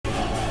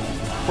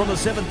From the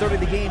 7:30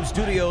 The Game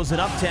studios in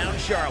Uptown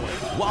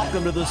Charlotte,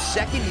 welcome to the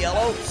Second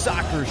Yellow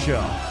Soccer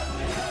Show.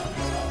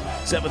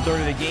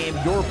 7:30 The Game,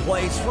 your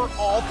place for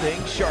all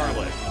things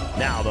Charlotte.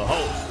 Now the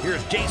host,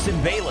 here's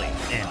Jason Bailey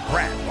and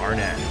Brad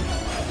Barnett.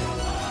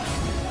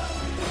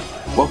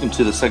 Welcome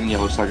to the Second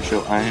Yellow Soccer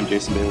Show. I am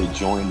Jason Bailey,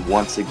 joined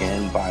once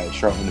again by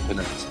Charlotte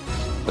Independent's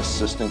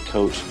assistant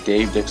coach,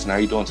 Dave Dixon. How are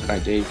you doing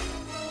tonight, Dave?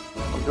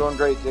 I'm doing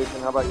great,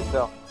 Jason. How about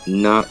yourself?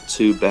 Not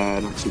too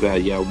bad, not too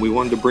bad. Yeah, we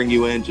wanted to bring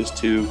you in just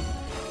to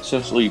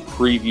essentially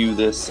preview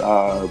this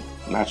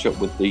matchup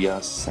with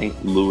the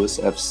St. Louis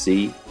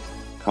FC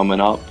coming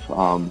up.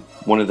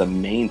 One of the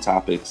main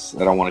topics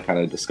that I want to kind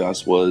of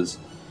discuss was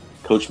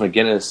Coach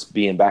McGuinness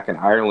being back in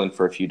Ireland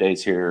for a few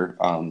days here,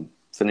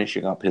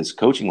 finishing up his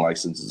coaching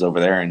licenses over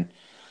there. And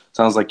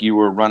sounds like you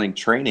were running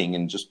training,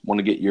 and just want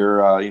to get your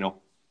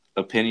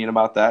opinion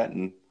about that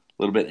and a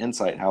little bit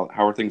insight. How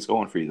are things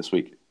going for you this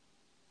week?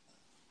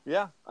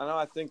 Yeah, I know.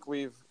 I think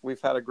we've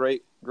had a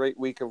great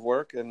week of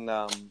work, and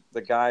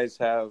the guys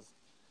have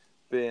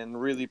been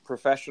really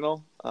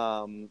professional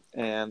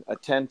and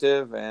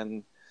attentive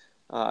and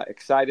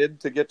excited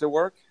to get to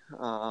work.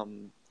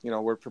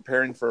 We're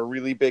preparing for a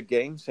really big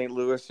game. St.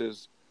 Louis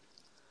is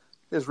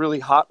really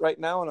hot right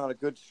now and on a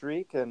good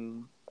streak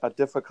and a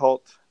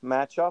difficult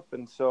matchup,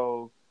 and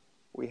so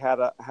we had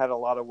a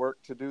lot of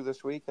work to do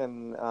this week,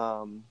 and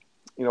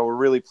we're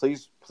really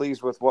pleased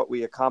with what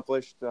we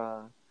accomplished.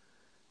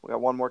 We got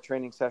one more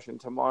training session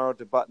tomorrow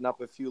to button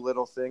up a few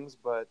little things,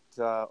 but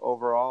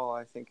overall,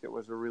 I think it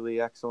was a really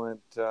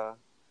excellent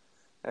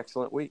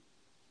week.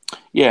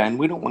 Yeah, and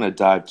we don't want to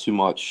dive too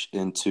much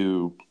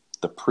into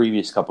the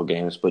previous couple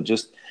games, but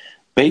just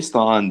based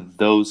on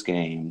those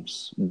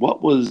games,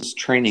 what was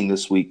training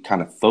this week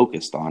kind of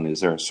focused on?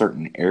 Is there a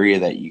certain area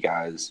that you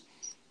guys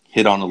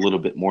hit on a little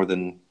bit more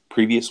than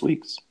previous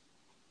weeks?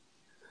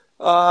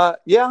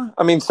 Yeah.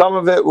 I mean, some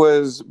of it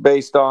was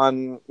based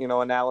on,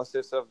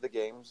 analysis of the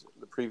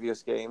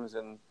previous games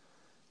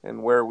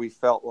and where we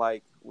felt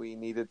like we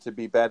needed to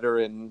be better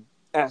in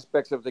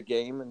aspects of the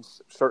game. And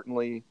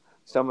certainly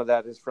some of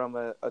that is from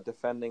a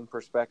defending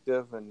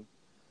perspective. And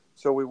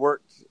so we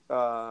worked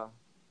a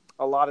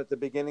lot at the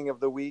beginning of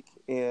the week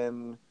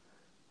in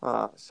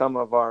some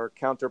of our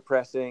counter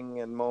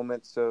pressing and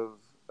moments of,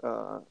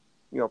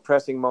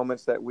 pressing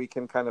moments that we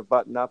can kind of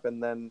button up.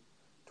 And then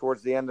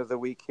towards the end of the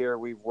week here,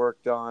 we've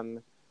worked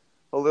on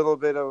a little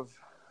bit of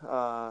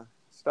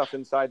stuff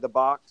inside the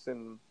box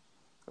and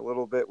a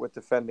little bit with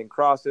defending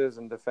crosses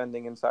and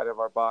defending inside of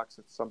our box.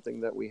 It's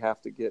something that we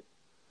have to get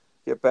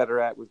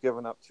better at. We've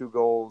given up 2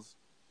 goals,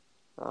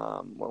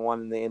 one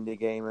in the Indy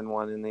game and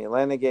one in the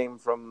Atlanta game,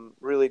 from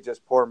really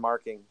just poor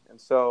marking. And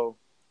so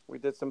we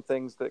did some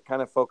things that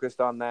kind of focused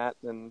on that,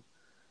 and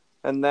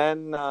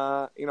then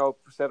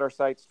set our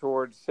sights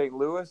towards St.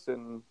 Louis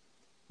and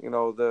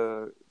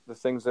the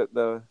things that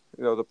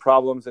the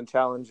problems and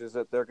challenges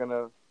that they're going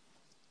to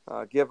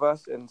give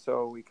us. And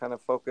so we kind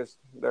of focused.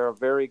 They're a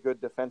very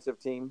good defensive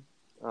team,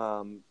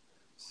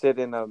 sit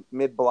in a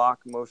mid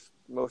block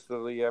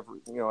mostly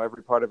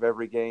every part of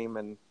every game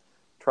and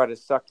try to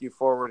suck you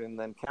forward and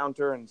then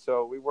counter. And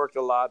so we worked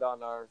a lot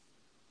on our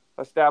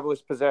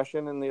established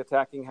possession in the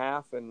attacking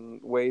half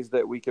and ways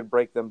that we could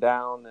break them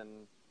down,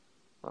 and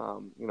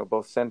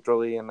both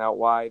centrally and out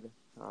wide.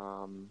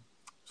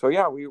 So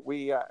yeah,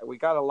 we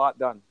got a lot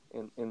done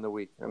in the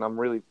week, and I'm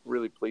really,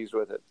 really pleased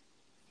with it.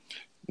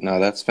 No,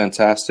 that's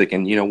fantastic.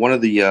 And, one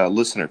of the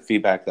listener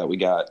feedback that we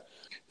got,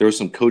 there was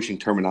some coaching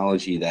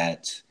terminology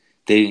that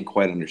they didn't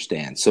quite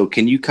understand. So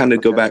can you kind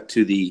of go back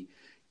to the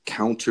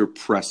counter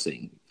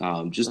pressing?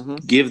 Just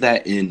give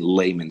that in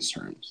layman's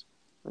terms.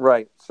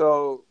 Right.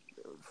 So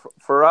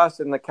for us,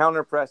 in the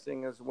counter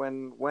pressing is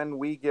when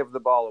we give the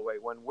ball away,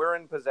 when we're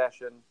in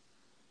possession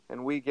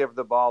and we give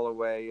the ball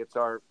away, it's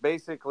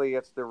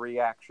the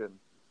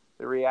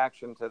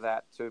reaction to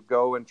that, to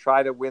go and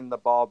try to win the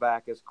ball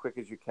back as quick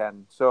as you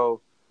can.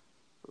 So,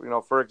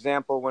 for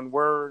example, when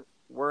we're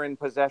in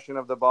possession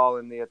of the ball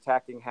in the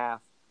attacking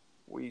half,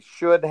 we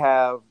should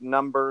have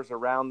numbers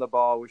around the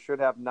ball. We should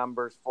have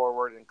numbers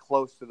forward and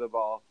close to the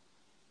ball.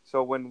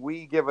 So when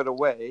we give it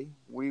away,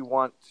 we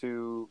want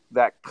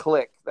that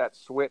click, that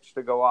switch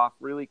to go off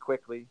really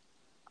quickly,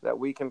 that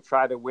we can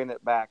try to win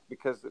it back,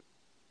 because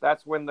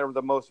that's when they're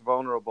the most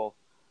vulnerable.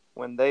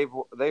 When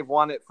they've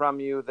won it from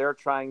you, they're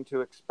trying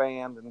to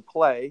expand and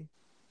play.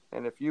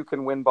 And if you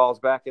can win balls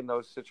back in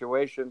those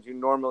situations, you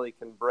normally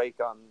can break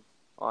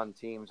on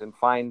teams and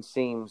find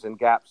seams and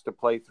gaps to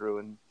play through.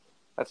 And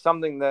that's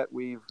something that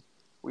we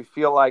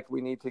feel like we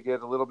need to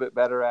get a little bit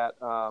better at.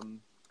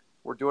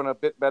 We're doing a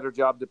bit better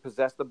job to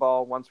possess the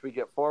ball once we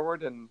get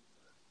forward, and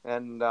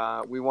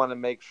we want to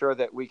make sure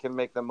that we can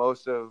make the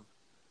most of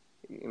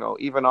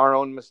even our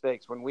own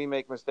mistakes. When we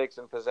make mistakes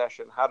in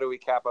possession, how do we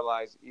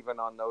capitalize even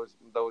on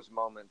those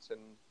moments?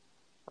 And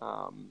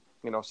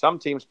some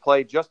teams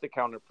play just a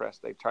counter press.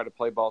 They try to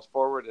play balls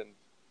forward, and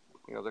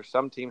there's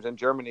some teams in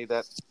Germany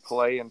that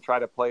play and try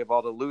to play a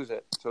ball to lose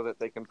it so that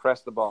they can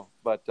press the ball.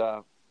 But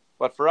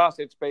for us,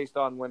 it's based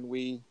on when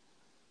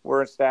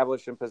we're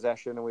established in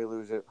possession and we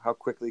lose it, how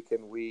quickly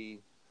can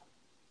we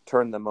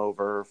turn them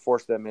over or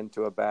force them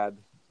into a bad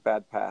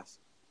pass.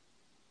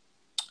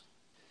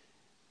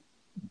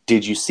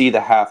 Did you see the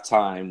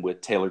halftime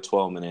with Taylor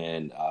Twellman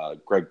and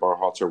Greg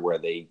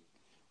Berhalter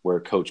where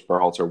Coach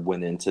Berhalter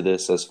went into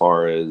this as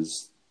far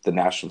as the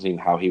national team,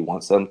 how he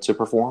wants them to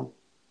perform?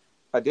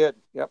 I did.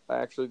 Yep, I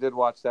actually did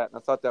watch that, and I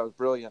thought that was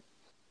brilliant.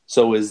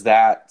 So is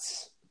that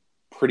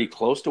pretty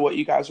close to what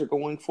you guys are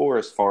going for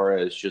as far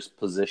as just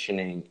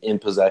positioning in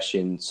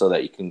possession so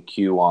that you can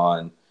cue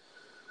on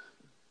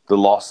the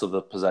loss of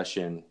the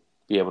possession,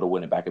 be able to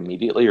win it back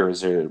immediately, or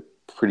is there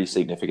pretty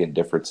significant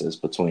differences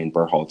between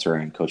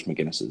Berhalter and Coach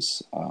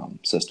McGinnis's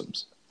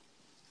systems?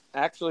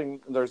 Actually,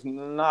 there's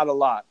not a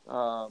lot.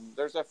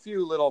 There's a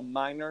few little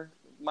minor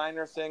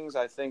things.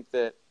 I think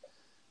that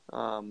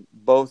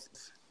both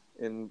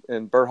in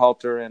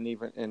Berhalter and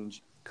even in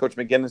Coach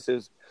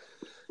McGinnis's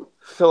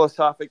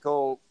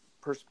philosophical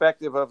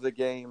perspective of the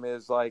game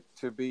is like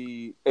to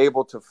be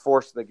able to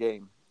force the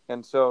game.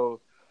 And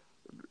so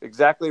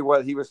exactly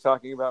what he was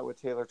talking about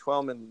with Taylor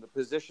Twellman, the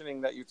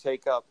positioning that you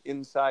take up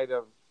inside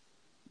of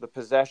the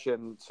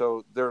possession.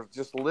 So there's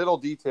just little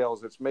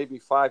details. It's maybe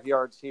 5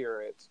 yards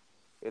here.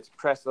 It's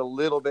pressed a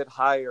little bit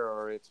higher,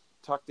 or it's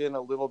tucked in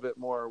a little bit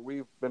more.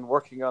 We've been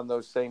working on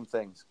those same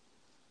things.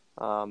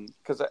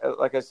 Because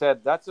like I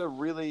said, that's a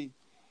really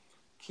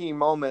key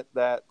moment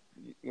that,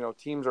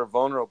 teams are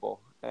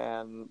vulnerable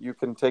and you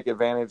can take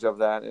advantage of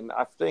that. And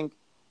I think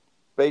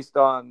based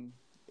on,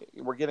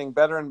 we're getting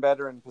better and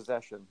better in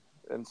possession.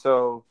 And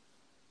so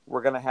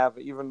we're going to have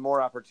even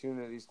more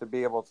opportunities to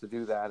be able to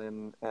do that.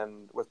 And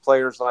with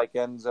players like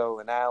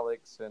Enzo and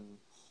Alex and,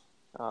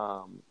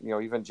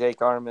 even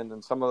Jake Armand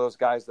and some of those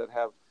guys that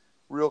have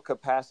real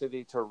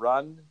capacity to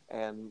run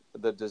and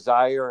the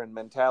desire and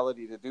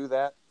mentality to do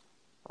that,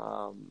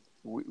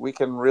 we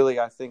can really,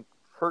 I think,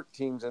 hurt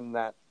teams in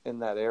that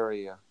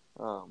area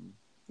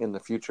in the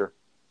future.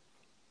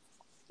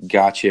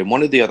 Gotcha. And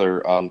one of the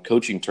other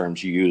coaching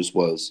terms you used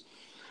was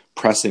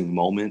pressing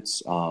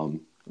moments.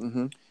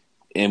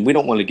 And we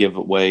don't want to give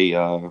away,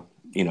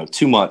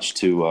 too much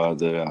to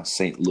the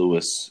St.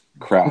 Louis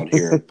crowd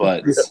here.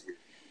 But,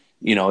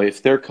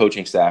 if their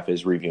coaching staff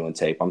is reviewing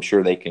tape, I'm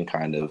sure they can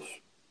kind of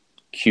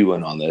cue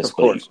in on this. Of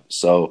course.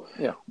 So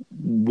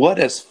what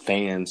as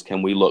fans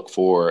can we look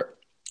for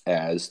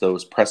as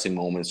those pressing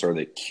moments or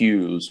the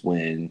cues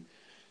when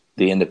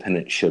the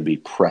independent should be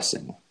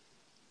pressing?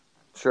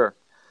 Sure.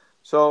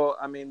 So,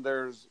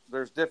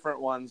 there's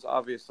different ones,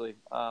 obviously.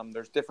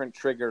 There's different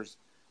triggers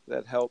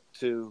that help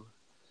to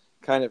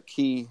kind of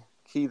key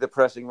the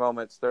pressing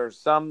moments. There's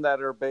some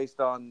that are based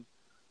on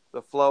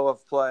the flow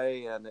of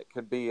play, and it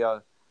could be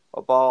a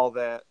ball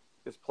that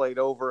is played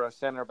over a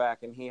center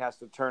back and he has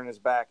to turn his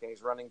back and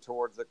he's running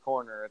towards the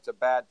corner. It's a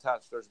bad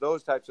touch. There's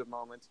those types of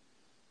moments.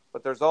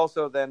 But there's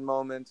also then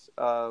moments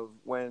of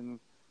when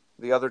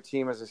the other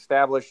team is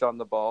established on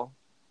the ball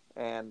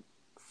and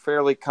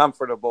fairly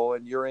comfortable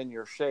and you're in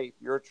your shape.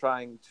 You're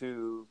trying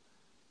to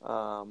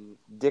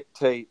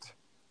dictate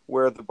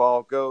where the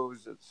ball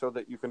goes so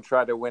that you can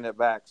try to win it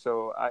back.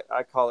 So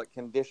I call it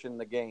condition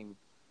the game.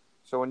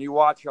 So when you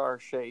watch our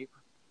shape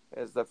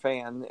as the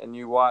fan and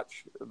you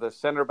watch the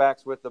center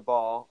backs with the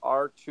ball,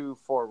 our two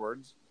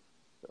forwards,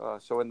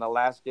 so in the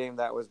last game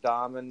that was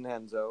Dom and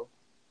Enzo,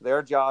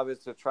 their job is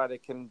to try to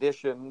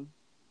condition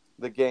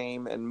the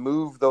game and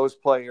move those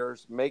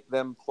players, make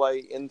them play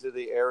into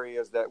the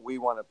areas that we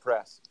want to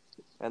press.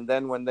 And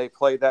then when they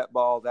play that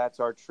ball, that's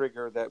our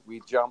trigger that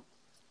we jump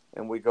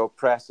and we go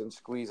press and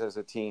squeeze as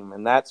a team.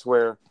 And that's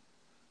where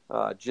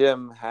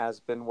Jim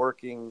has been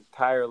working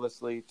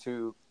tirelessly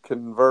to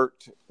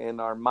convert in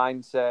our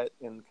mindset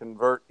and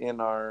convert in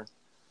our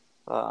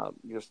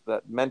just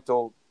that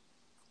mental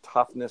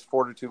toughness,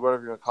 fortitude,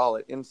 whatever you want to call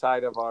it,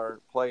 inside of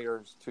our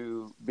players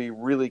to be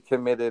really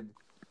committed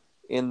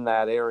in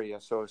that area.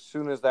 So as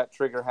soon as that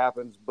trigger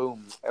happens,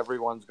 boom,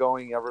 everyone's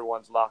going,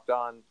 everyone's locked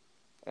on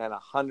and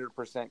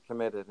 100%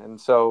 committed.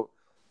 And so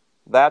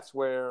that's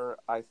where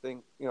I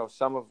think,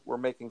 we're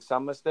making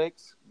some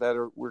mistakes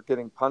that we're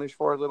getting punished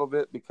for a little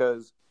bit,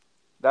 because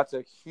that's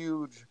a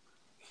huge,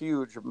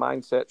 huge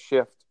mindset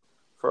shift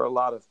for a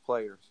lot of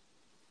players.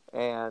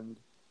 And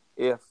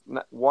if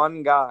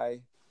one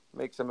guy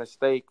makes a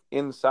mistake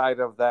inside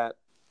of that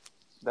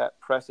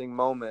pressing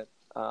moment,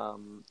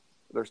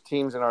 there's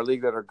teams in our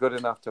league that are good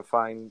enough to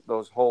find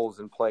those holes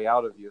and play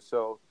out of you.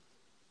 So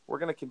we're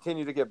going to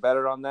continue to get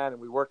better on that.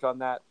 And we worked on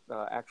that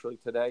actually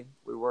today.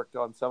 We worked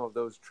on some of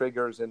those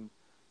triggers, and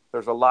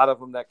there's a lot of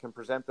them that can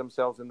present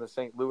themselves in the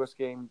St. Louis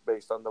game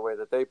based on the way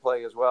that they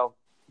play as well.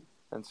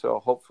 And so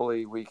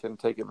hopefully we can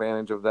take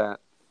advantage of that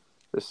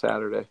this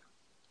Saturday.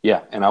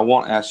 Yeah, and I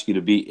won't ask you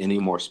to be any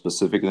more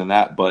specific than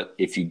that, but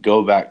if you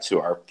go back to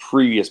our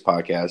previous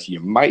podcast,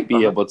 you might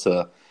be able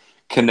to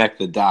connect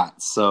the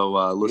dots.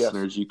 So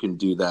listeners, you can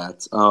do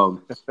that.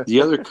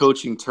 The other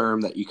coaching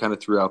term that you kind of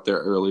threw out there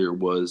earlier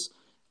was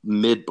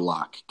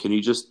mid-block. Can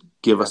you just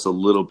give us a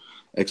little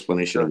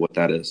explanation of what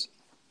that is?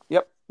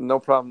 Yep, no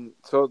problem.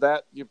 So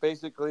that you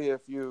basically,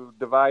 if you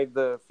divide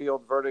the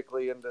field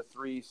vertically into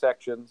three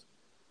sections,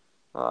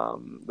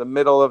 the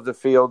middle of the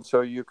field, so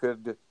you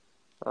could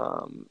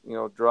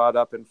draw it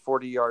up in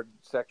 40-yard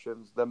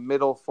sections. The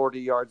middle 40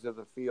 yards of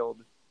the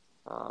field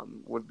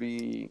would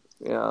be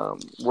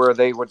where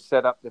they would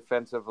set up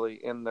defensively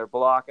in their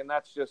block, and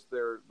that's just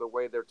the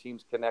way their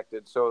team's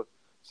connected. So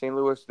St.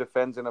 Louis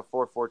defends in a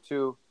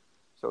 4-4-2,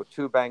 so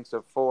 2 banks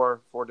of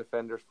 4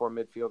 defenders, 4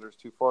 midfielders,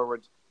 2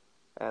 forwards,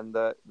 and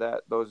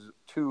those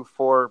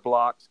 2-4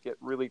 blocks get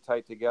really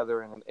tight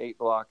together in an 8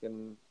 block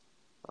and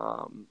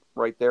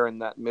right there in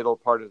that middle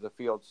part of the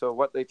field. So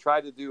what they try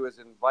to do is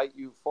invite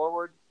you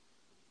forward,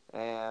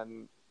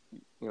 and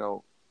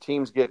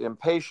teams get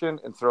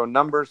impatient and throw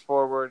numbers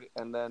forward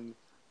and then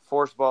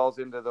force balls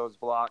into those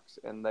blocks,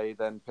 and they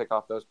then pick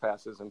off those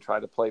passes and try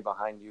to play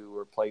behind you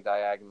or play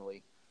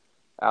diagonally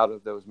out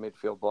of those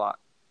midfield blocks.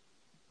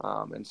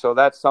 And so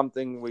that's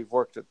something we've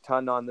worked a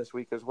ton on this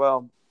week as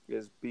well,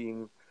 is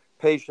being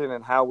patient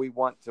and how we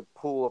want to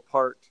pull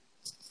apart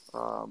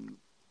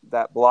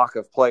that block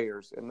of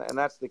players. And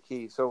that's the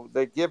key. So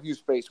they give you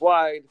space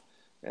wide,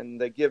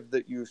 and they give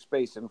you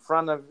space in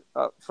front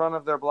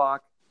of their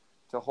block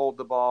to hold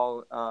the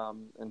ball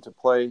and to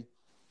play.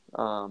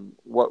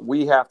 What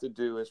we have to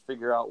do is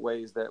figure out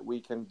ways that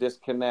we can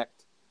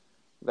disconnect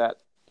that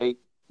 8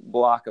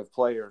 block of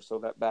players, so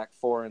that back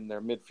 4 and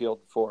their midfield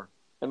 4.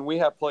 And we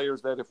have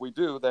players that if we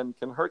do, then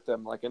can hurt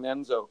them, like an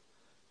Enzo.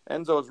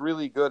 Enzo is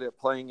really good at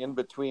playing in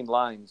between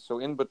lines. So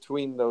in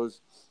between those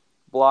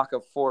block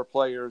of 4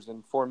 players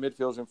and 4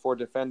 midfielders and 4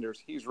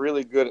 defenders, he's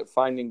really good at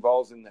finding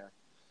balls in there.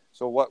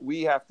 So what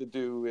we have to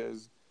do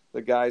is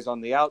the guys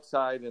on the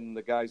outside and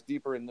the guys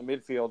deeper in the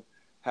midfield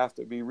have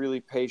to be really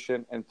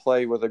patient and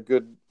play with a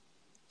good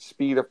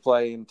speed of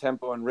play and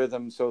tempo and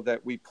rhythm, so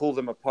that we pull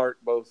them apart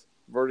both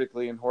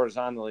vertically and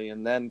horizontally,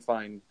 and then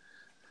find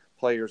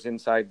players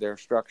inside their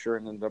structure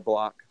and in their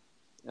block.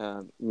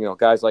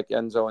 Guys like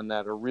Enzo and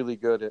that are really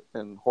good at,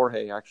 and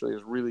Jorge actually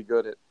is really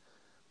good at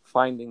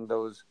finding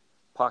those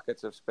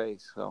pockets of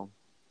space. So,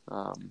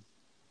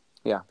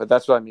 but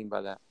that's what I mean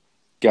by that.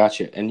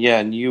 Gotcha. And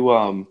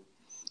you've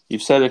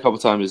said a couple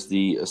times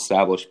the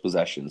established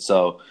possession.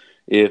 So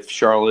if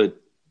Charlotte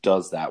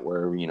does that,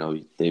 where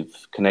they've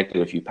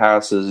connected a few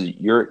passes,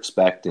 you're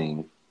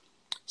expecting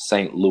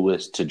St.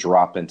 Louis to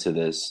drop into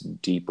this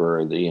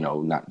deeper,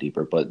 not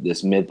deeper, but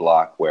this mid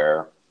block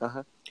where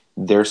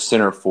their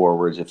center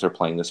forwards, if they're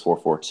playing this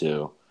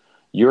 4-4-2,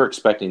 you're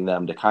expecting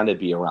them to kind of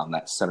be around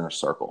that center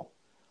circle.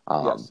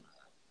 Yes.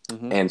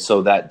 Mm-hmm. And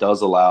so that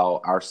does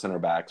allow our center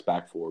backs,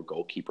 back forward,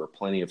 goalkeeper,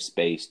 plenty of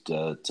space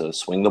to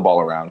swing the ball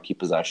around, keep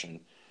possession.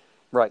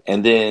 Right.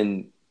 And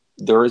then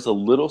there is a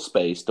little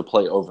space to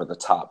play over the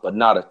top, but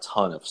not a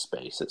ton of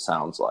space, it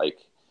sounds like.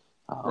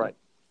 Right.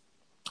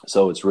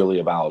 So it's really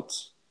about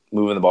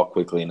moving the ball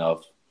quickly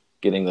enough,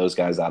 getting those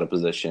guys out of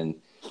position,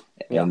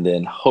 and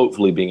then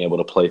hopefully being able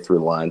to play through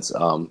the lines.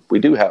 We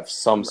do have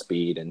some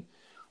speed, and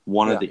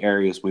one of the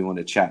areas we want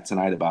to chat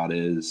tonight about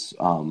is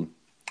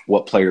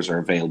what players are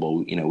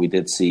available. We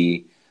did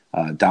see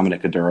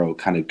Dominic Aduro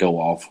kind of go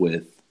off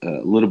with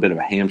a little bit of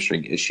a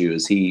hamstring issue.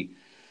 Is he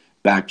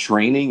back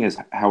training?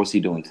 How is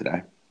he doing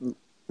today?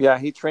 Yeah,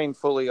 he trained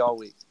fully all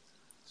week.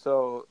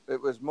 So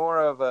it was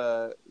more of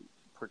a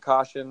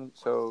precaution.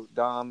 So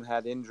Dom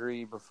had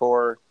injury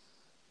before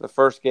the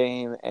first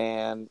game,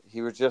 and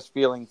he was just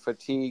feeling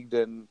fatigued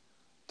and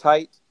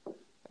tight.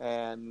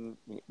 And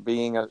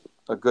being a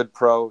good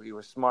pro, he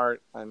was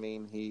smart. I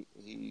mean,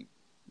 he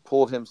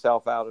pulled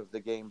himself out of the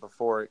game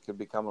before it could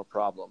become a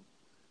problem.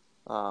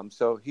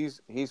 So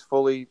he's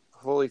fully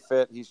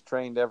fit. He's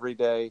trained every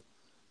day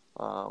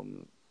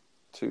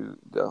to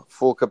the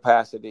full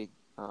capacity.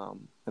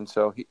 And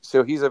so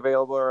he's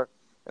available,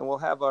 and we'll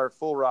have our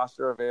full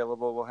roster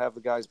available. We'll have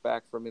the guys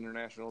back from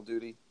international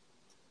duty.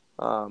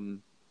 Kevon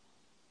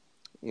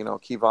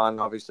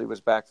obviously was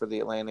back for the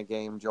Atlanta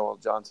game. Joel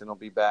Johnson will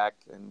be back,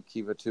 and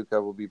Kiva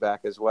Tuka will be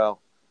back as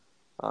well.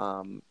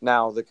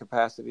 Now, the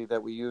capacity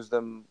that we use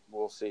them,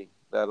 we'll see.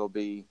 That'll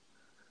be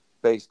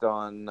based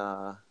on,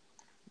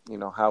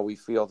 how we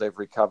feel they've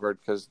recovered,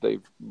 because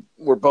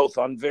we're both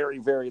on very,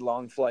 very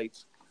long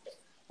flights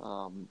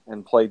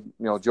and played,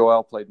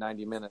 Joel played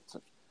 90 minutes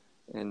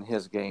in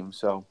his game.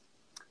 So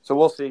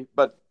we'll see,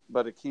 but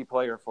a key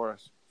player for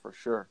us for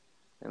sure.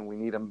 And we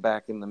need him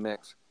back in the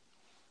mix.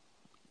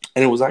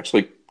 And it was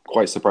actually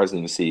quite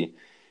surprising to see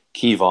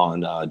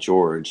Kevon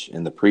George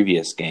in the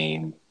previous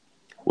game.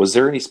 Was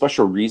there any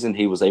special reason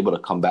he was able to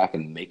come back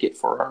and make it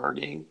for our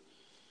game?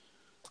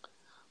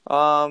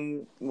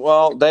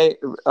 Well,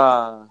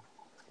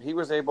 he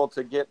was able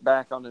to get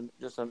back on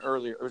just an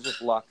earlier. It was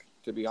just luck,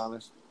 to be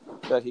honest,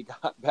 that he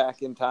got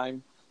back in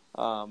time.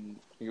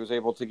 He was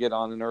able to get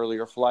on an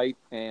earlier flight,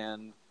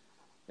 and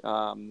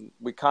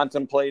we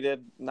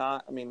contemplated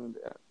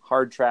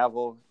hard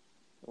travel.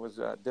 It was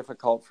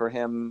difficult for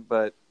him,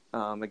 but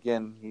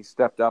again, he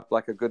stepped up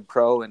like a good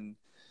pro, and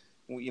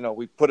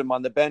we put him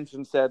on the bench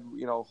and said,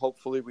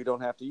 hopefully we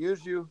don't have to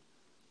use you.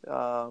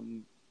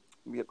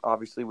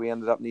 Obviously, we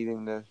ended up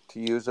needing to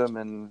use him,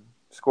 and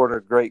scored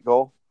a great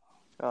goal.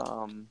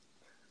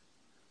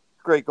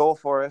 Great goal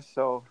for us.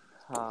 So,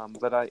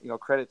 but I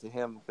credit to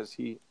him, because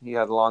he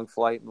had a long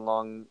flight and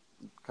long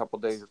a couple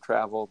days of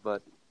travel,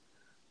 but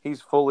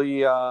he's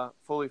fully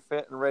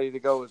fit and ready to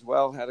go as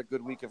well. Had a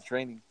good week of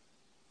training.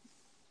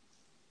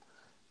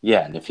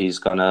 Yeah, and if he's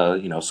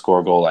gonna, score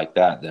a goal like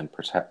that, then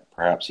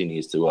perhaps he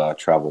needs to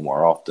travel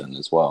more often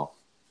as well.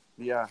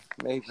 Yeah,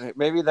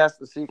 maybe that's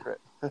the secret.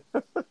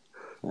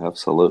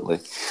 Absolutely.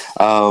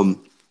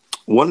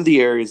 One of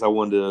the areas I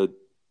wanted to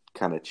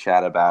kind of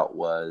chat about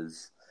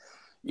was,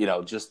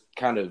 just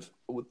kind of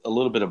a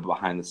little bit of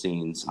behind the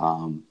scenes.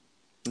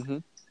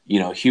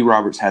 Hugh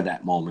Roberts had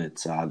that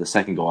moment, the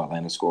second goal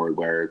Atlanta scored,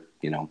 where,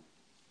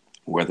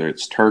 whether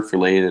it's turf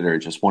related or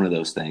just one of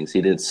those things,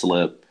 he did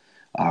slip.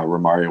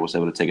 Romario was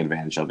able to take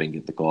advantage of it and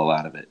get the goal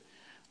out of it.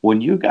 When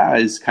you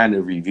guys kind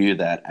of review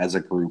that as a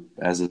group,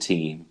 as a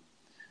team,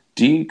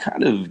 do you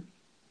kind of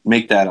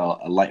make that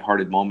a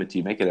lighthearted moment? Do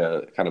you make it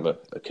a kind of a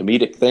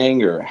comedic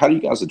thing, or how do you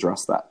guys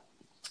address that?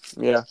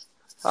 Yeah.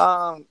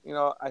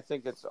 I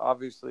think it's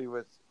obviously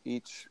with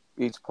each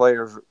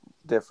player's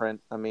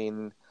different. I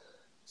mean,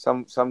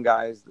 some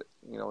guys,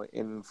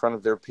 in front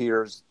of their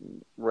peers,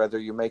 whether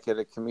you make it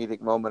a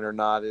comedic moment or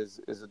not is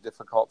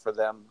difficult for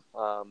them.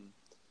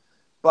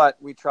 But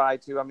we try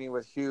to. I mean,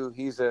 with Hugh,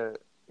 Hugh's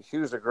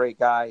a great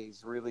guy.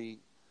 He's really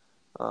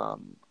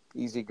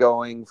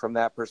easygoing from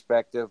that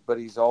perspective, but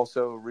he's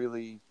also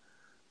really,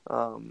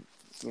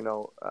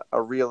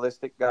 a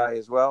realistic guy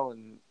as well,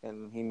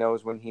 and he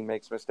knows when he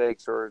makes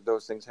mistakes or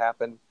those things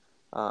happen.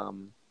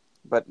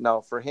 But no,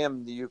 for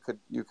him, you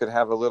could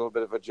have a little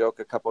bit of a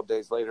joke a couple of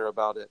days later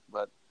about it.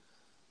 But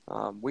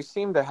we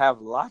seem to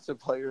have lots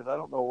of players. I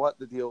don't know what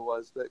the deal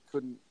was that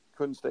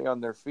couldn't stay on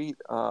their feet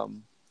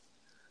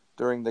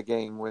during the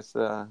game with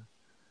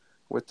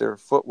their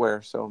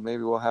footwear. So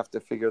maybe we'll have to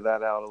figure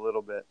that out a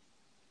little bit.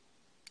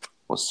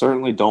 Well,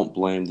 certainly don't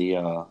blame the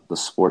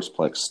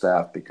Sportsplex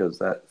staff, because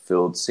that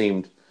field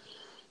seemed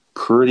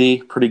pretty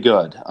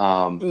good.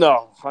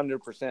 No,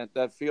 100%.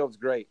 That field's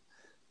great.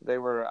 I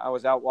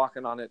was out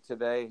walking on it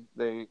today.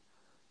 They're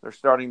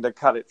starting to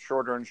cut it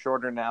shorter and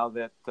shorter now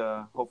that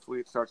hopefully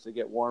it starts to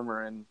get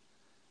warmer. And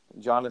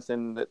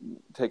Jonathan, that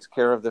takes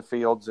care of the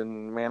fields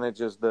and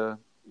manages the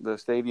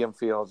stadium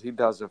fields, he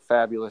does a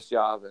fabulous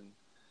job.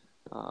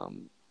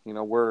 And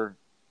we're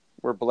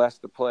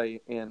blessed to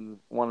play in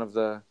one of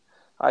the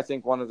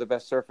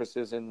best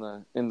surfaces in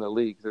the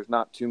league. There's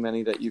not too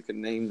many that you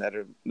can name that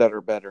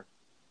are better.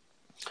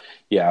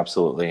 Yeah,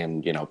 absolutely.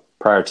 And,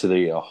 prior to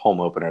the home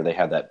opener, they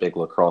had that big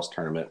lacrosse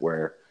tournament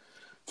where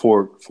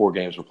four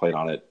games were played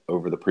on it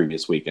over the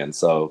previous weekend.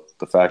 So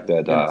the fact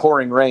that in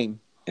pouring rain,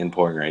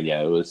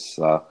 yeah, it was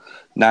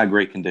not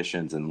great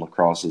conditions, and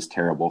lacrosse is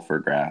terrible for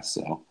grass.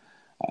 So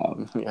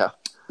yeah.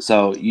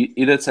 So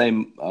you did say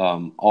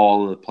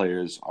all the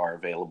players are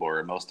available,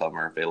 or most of them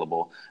are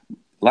available.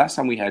 Last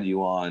time we had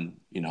you on,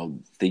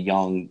 the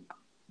young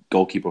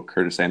goalkeeper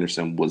Curtis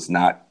Anderson was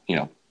not,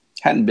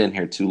 hadn't been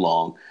here too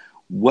long.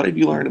 What have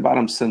you learned about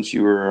him since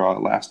you were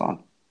last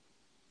on?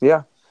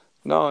 Yeah,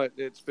 no,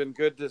 it's been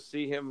good to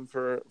see him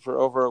for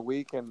over a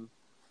week, and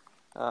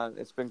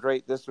it's been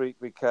great this week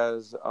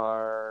because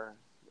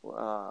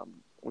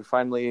we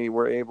finally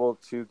were able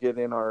to get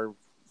in our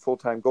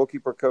full-time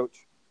goalkeeper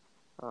coach.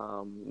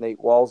 Nate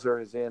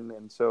Walzer is in,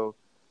 and so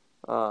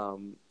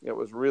it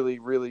was really,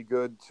 really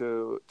good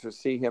to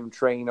see him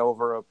train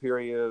over a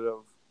period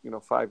of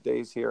 5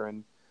 days here,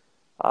 and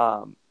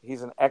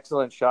he's an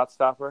excellent shot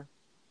stopper.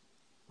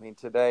 I mean,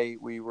 today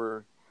we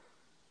were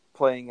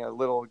playing a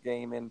little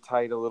game in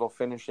tight, a little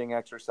finishing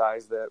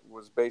exercise that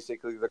was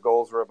basically the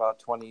goals were about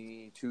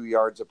 22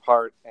 yards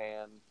apart,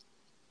 and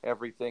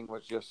everything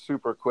was just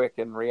super quick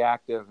and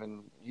reactive,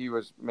 and he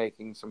was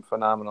making some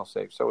phenomenal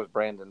saves. So was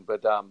Brandon,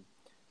 but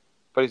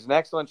he's an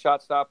excellent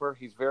shot stopper.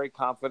 He's very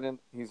confident.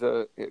 He's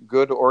a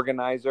good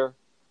organizer.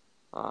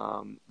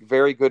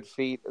 Very good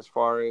feet as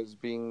far as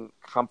being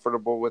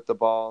comfortable with the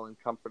ball and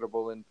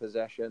comfortable in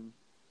possession.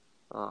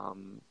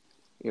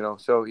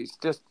 So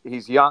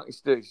he's young.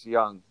 He's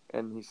young,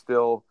 and he's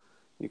still.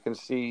 You can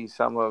see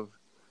some of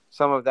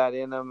that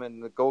in him.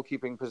 And the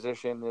goalkeeping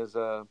position is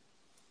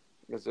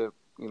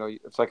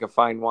it's like a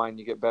fine wine.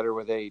 You get better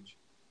with age,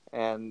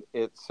 and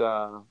it's.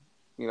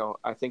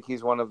 I think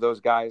he's one of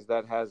those guys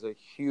that has a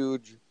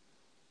huge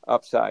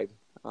upside,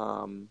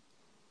 and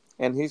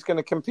he's going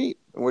to compete,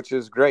 which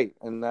is great.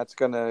 And that's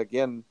going to,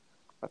 again,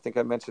 I think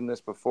I mentioned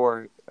this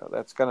before,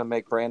 that's going to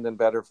make Brandon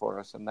better for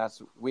us. And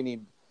we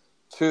need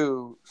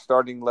 2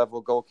 starting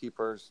level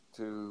goalkeepers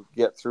to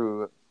get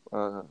through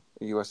a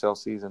USL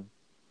season.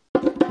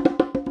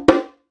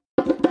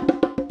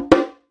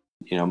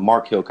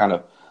 Mark Hill kind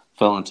of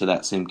fell into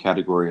that same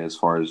category as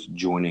far as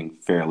joining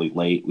fairly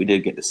late. We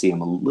did get to see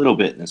him a little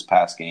bit in this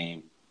past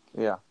game.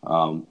 Yeah.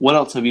 What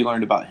else have you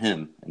learned about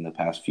him in the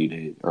past few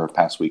days or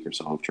past week or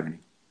so of training?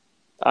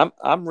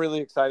 I'm really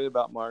excited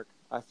about Mark.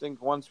 I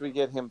think once we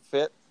get him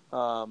fit,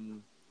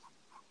 and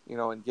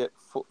get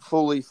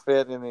fully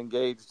fit and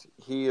engaged,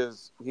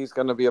 he's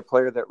going to be a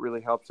player that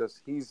really helps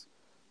us. He's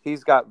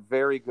got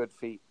very good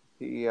feet.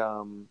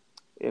 And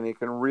he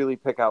can really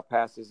pick out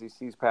passes. He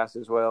sees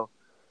passes well.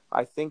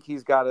 I think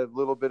he's got a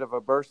little bit of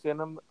a burst in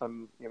him,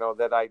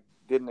 that I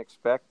didn't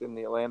expect in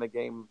the Atlanta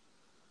game.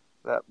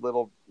 That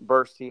little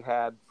burst he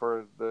had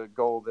for the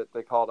goal that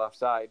they called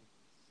offside.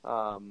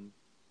 I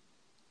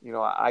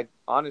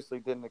honestly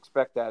didn't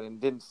expect that and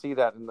didn't see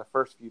that in the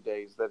first few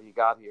days that he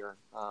got here.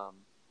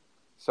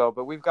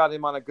 But we've got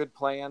him on a good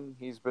plan.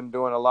 He's been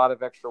doing a lot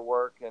of extra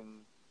work,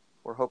 and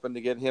we're hoping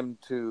to get him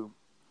to,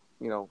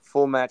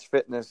 full match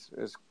fitness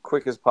as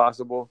quick as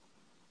possible.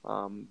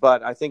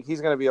 But I think he's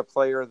going to be a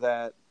player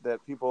that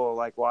people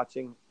like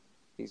watching.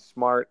 He's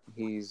smart.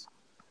 He's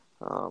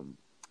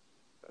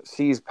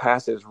sees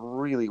passes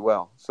really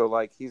well.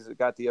 So he's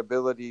got the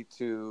ability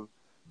to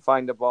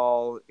find a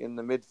ball in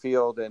the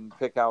midfield and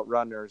pick out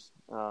runners.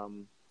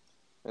 And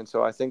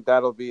so I think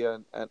that'll be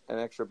an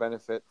extra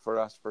benefit for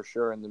us for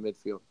sure in the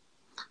midfield.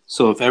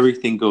 So if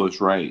everything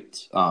goes right,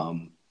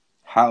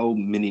 how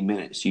many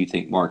minutes do you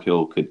think Mark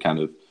Hill could kind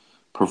of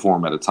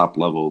perform at a top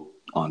level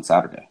on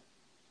Saturday?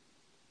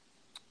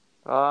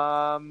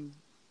 I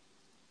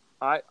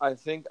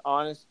think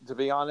to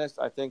be honest,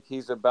 I think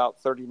he's about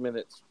 30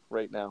 minutes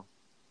right now.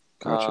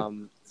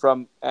 Gotcha.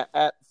 From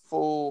at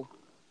full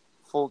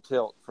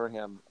tilt for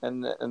him.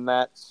 And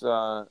that's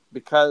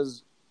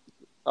because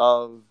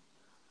of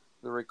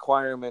the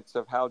requirements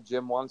of how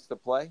Jim wants to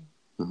play.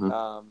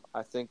 Mm-hmm.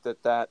 I think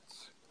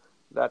that's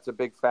a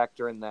big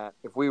factor in that.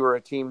 If we were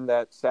a team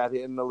that sat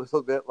in a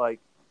little bit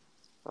like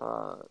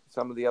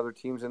some of the other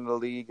teams in the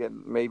league,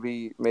 and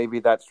maybe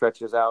that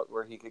stretches out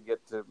where he could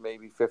get to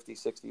maybe 50,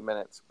 60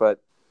 minutes. But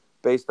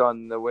based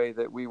on the way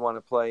that we want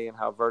to play and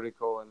how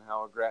vertical and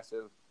how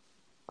aggressive,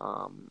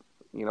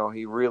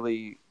 he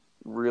really,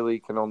 really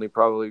can only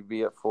probably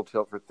be at full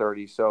tilt for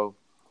 30. So,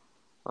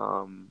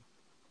 I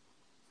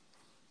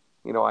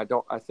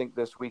think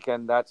this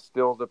weekend that's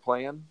still the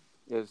plan,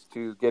 is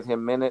to get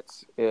him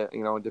minutes,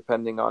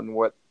 depending on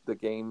what the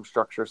game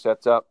structure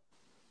sets up,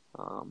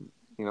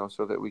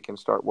 so that we can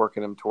start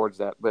working him towards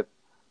that. But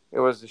it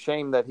was a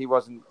shame that he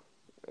wasn't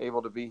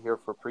able to be here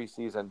for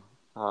preseason,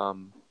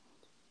 and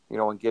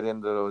get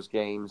into those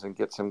games and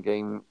get some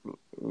game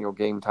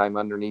time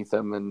underneath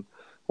him, and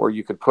where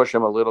you could push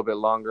him a little bit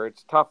longer.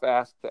 It's a tough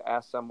ask to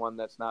ask someone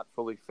that's not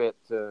fully fit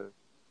to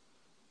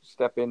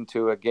step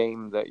into a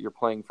game that you're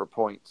playing for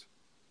points,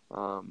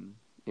 and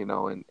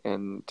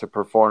to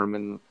perform.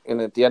 And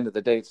at the end of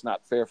the day, it's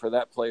not fair for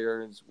that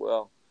player as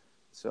well.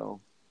 So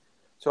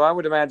I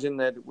would imagine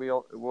that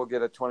we'll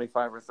get a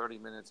 25 or 30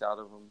 minutes out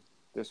of him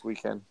this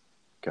weekend.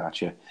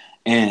 Gotcha.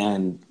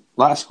 And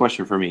last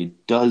question for me: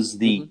 does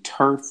the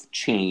turf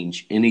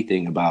change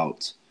anything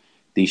about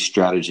the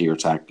strategy or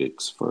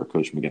tactics for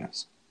Coach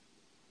McGinnis?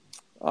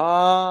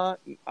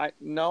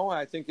 No,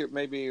 I think it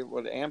maybe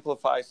would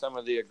amplify some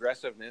of the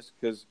aggressiveness,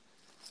 because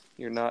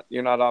you're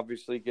not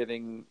obviously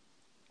getting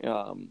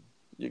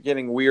you're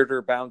getting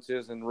weirder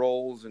bounces and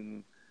rolls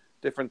and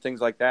different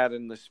things like that,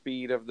 and the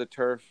speed of the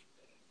turf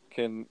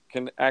can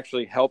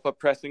actually help a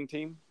pressing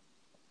team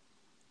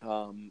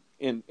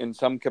in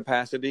some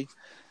capacity.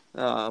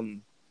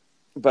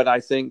 But I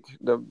think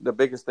the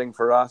biggest thing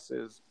for us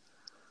is,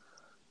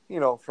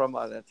 from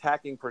an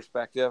attacking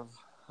perspective,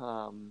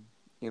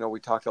 we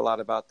talked a lot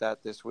about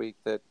that this week,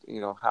 that,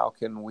 how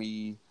can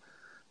we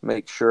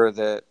make sure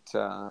that,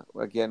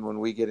 again, when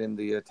we get in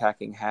the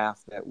attacking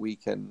half, that we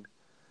can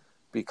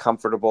be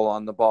comfortable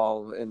on the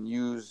ball and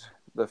use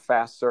the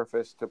fast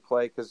surface to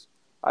play. Because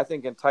I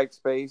think in tight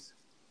space,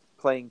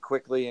 playing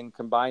quickly and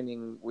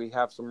combining, we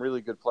have some really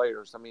good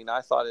players. I mean,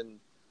 I thought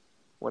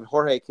when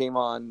Jorge came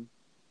on,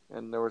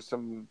 and there were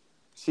some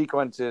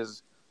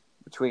sequences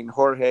between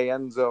Jorge,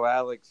 Enzo,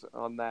 Alex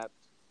on that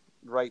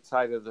right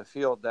side of the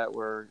field that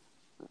were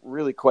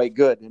really quite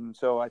good. And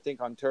so I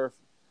think on turf,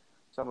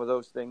 some of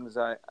those things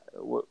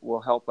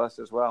will help us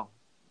as well.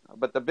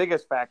 But the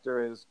biggest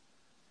factor is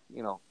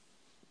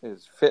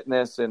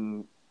fitness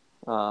and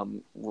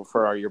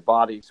for your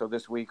body. So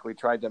this week we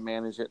tried to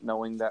manage it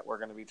knowing that we're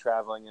going to be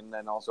traveling, and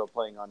then also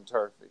playing on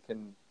turf. It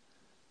can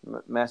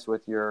mess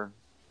with your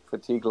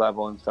fatigue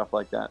level and stuff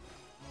like that.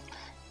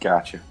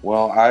 Gotcha.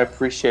 Well, I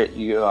appreciate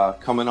you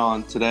coming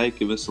on today.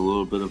 Give us a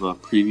little bit of a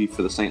preview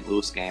for the St.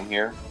 Louis game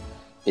here.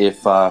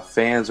 If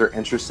fans are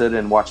interested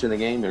in watching the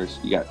game,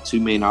 you got two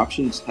main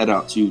options. Head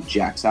out to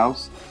Jack's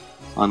house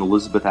on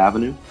Elizabeth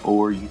Avenue,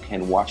 or you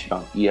can watch it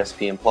on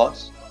ESPN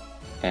Plus.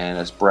 And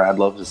as Brad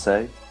loves to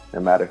say, no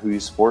matter who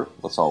you support,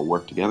 let's all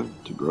work together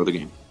to grow the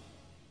game.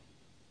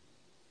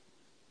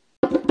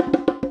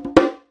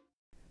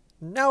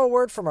 Now a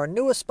word from our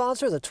newest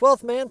sponsor, the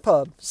 12th Man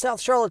Pub, South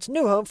Charlotte's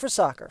new home for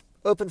soccer.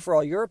 Open for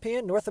all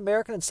European, North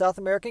American, and South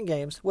American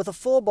games, with a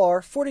full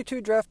bar, 42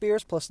 draft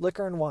beers plus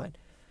liquor and wine.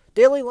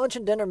 Daily lunch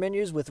and dinner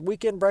menus with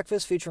weekend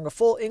breakfast featuring a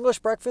full English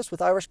breakfast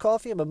with Irish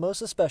coffee and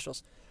mimosa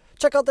specials.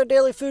 Check out their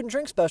daily food and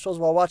drink specials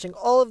while watching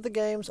all of the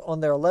games on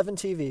their 11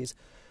 TVs.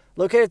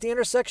 Located at the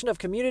intersection of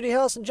Community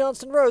House and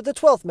Johnston Road, the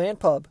 12th Man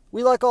Pub.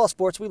 We like all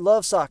sports, we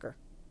love soccer.